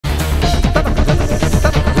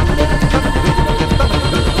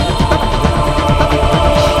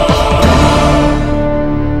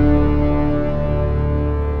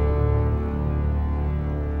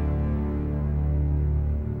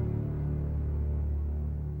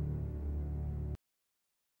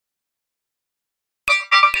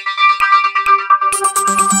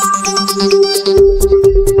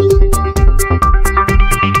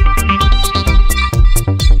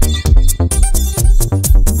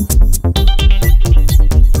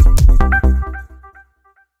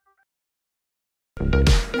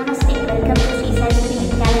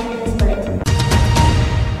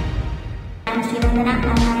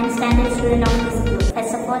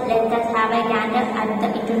stand up at the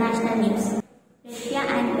international news. Russia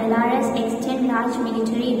and Belarus extend large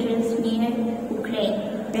military drills near Ukraine.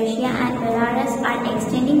 Russia and Belarus are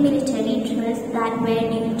extending military drills that were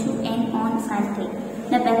due to end on Sunday.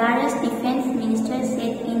 The Belarus defense minister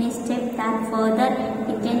said in a step that further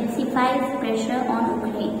intensifies pressure on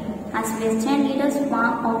Ukraine as Western leaders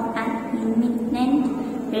warn of an imminent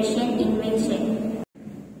Russian invasion.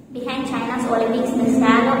 Behind China's Olympics, the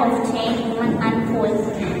saga of chained women unfolds.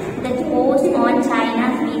 The post on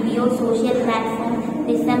China's video social platform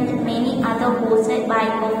resembled many other posted by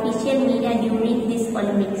official media during this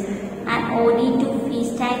Olympics. An ode to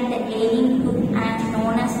freestyle, the alien group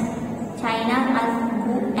known as China as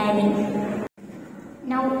Wu Adding.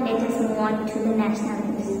 Now let us move on to the national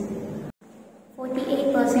news.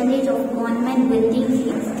 48% of government buildings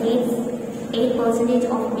in states, 8%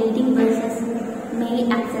 of building buses made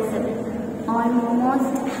accessible.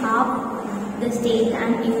 Almost half the states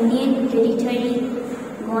and union territory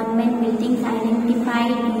government buildings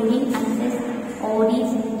identified during access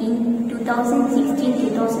audits in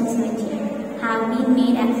 2016-2017 have been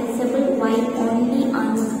made accessible, while only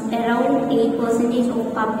around 8%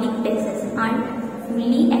 of public places are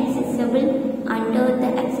fully accessible under the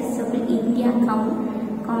Accessible India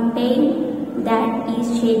campaign that is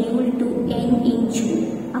scheduled to end in June,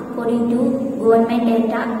 according to government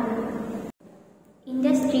data. In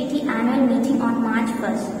the Treaty annual meeting on March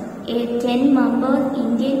 1st, a 10-member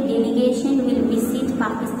Indian delegation will visit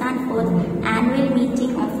Pakistan for the annual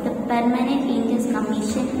meeting of the Permanent Indian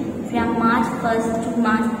Commission from March 1st to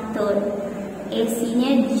March 3rd, a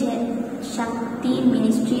senior Shakti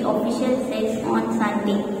Ministry official said on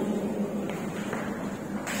Sunday.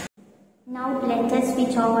 Now let us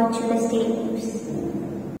switch over to the state news.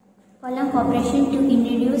 Kollam Corporation to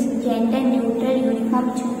introduce gender-neutral uniform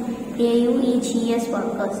to AUEGS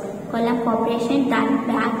workers. Kollam Corporation that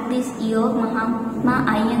backed this year Mahatma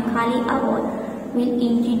Ayyankali Award will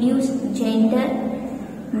introduce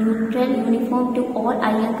gender-neutral uniform to all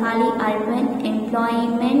Ayyankali urban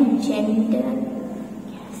employment gender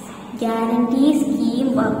guarantee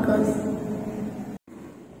scheme workers.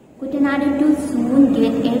 Kutanadu to soon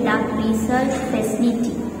get a duck research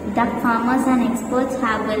facility. Duck farmers and experts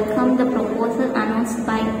have welcomed the proposal announced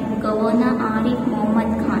by Governor Arif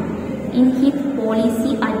Mohammed Khan in his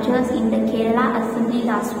policy address in the Kerala Assembly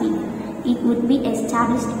last week. It would be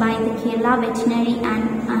established by the Kerala Veterinary and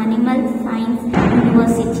Animal Science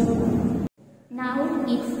University. Now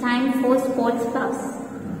it's time for Sports Plus.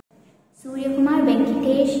 Suryakumar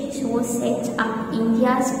Venkatesh shows sets up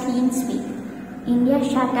India's clean sweep. India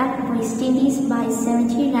shut up West Indies by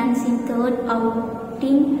 70 runs in third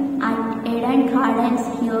outing at Eden Gardens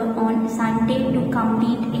here on Sunday to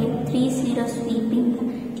complete a 3-0 sweep in the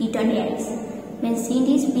T20 Ice. West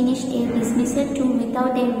Indies finished a dismissal too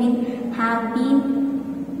without a win, have been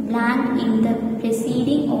blank in the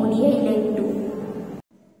preceding ODI leg 2.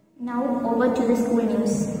 Now over to the school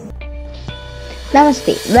news.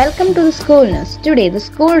 Namaste, welcome to the school news. Today the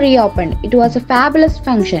school reopened. It was a fabulous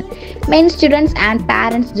function. Many students and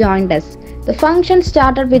parents joined us. The function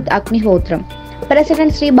started with Agnihotram.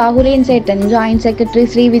 President Sree Bahulen Setan, Joint Secretary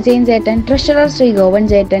Sree Vijayan Setan, Treasurer Sree Govan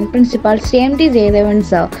Setan, Principal CMT Jayadevan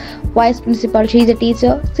Sir, Vice Principal she is a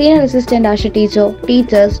teacher, Senior Assistant Asha teacher,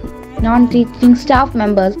 teachers, non-teaching staff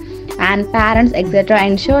members and parents etc.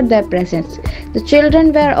 ensured their presence. The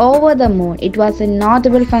children were over the moon. It was a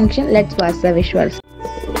notable function. Let's watch the visuals.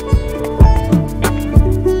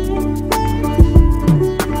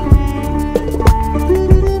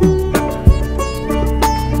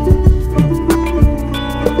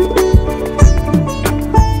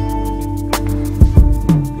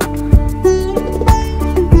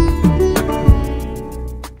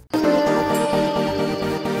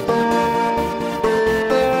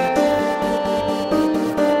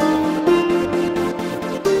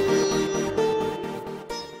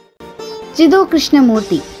 Jiddu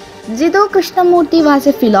Krishnamurti. Jiddu Krishnamurti was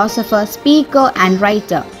a philosopher, speaker and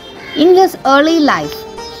writer. In his early life,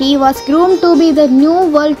 he was groomed to be the New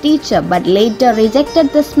World teacher but later rejected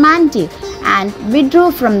this mantle and withdrew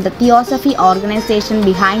from the Theosophy organization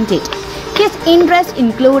behind it. His interests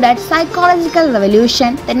included psychological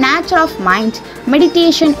revolution, the nature of mind,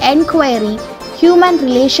 meditation, enquiry, human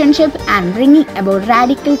relationship and bringing about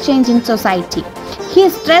radical change in society. He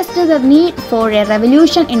stressed the need for a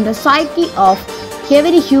revolution in the psyche of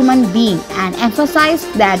every human being and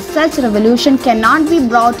emphasized that such revolution cannot be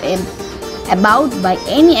brought about by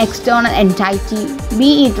any external entity,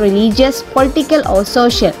 be it religious, political or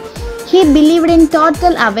social. He believed in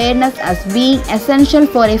total awareness as being essential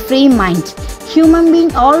for a free mind. Human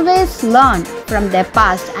beings always learned from their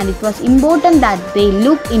past, and it was important that they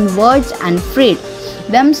look inwards and freed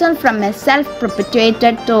themselves from a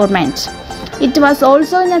self-perpetuated torment. It was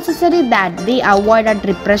also necessary that they avoided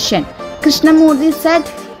repression. Krishnamurti said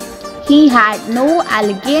he had no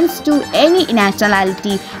allegiance to any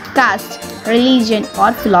nationality, caste, religion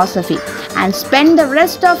or philosophy, and spent the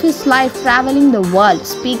rest of his life traveling the world,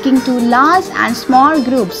 speaking to large and small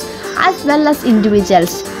groups as well as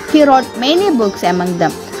individuals. He wrote many books, among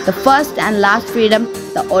them The First and Last Freedom,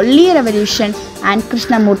 The Only Revolution and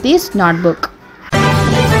Krishnamurti's Notebook.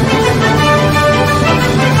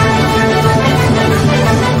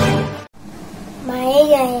 My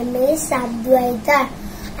name is Advaita.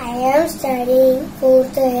 I am studying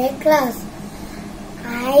 4th A class.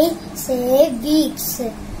 I say weeks: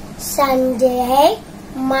 Sunday,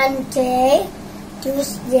 Monday,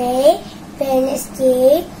 Tuesday,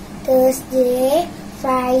 Wednesday, Thursday,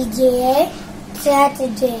 Friday,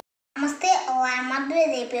 Saturday. Namaste, I am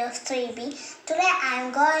Advaita of Sree. Today I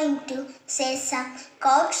am going to say some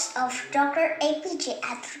quotes of Dr. APJ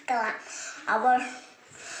Abdul Kalam, our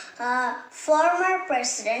former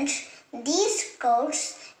president. These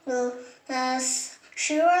quotes will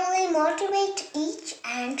surely motivate each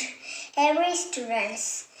and every student.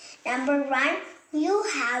 Number 1, you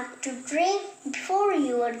have to dream before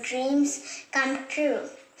your dreams come true.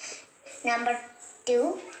 Number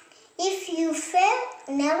 2, if you fail,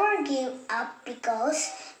 never give up, because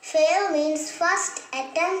fail means first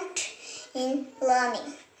attempt in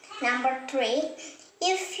learning. Number 3,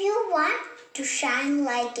 if you want to shine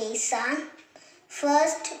like a sun,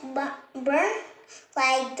 first burn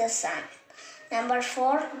like the sun. Number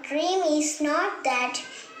 4, dream is not that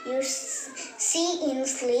you see in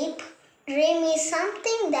sleep. Dream is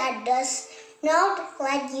something that does not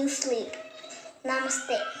let you sleep.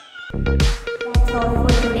 Namaste. That's all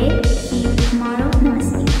for today. See you tomorrow.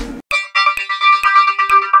 Namaste.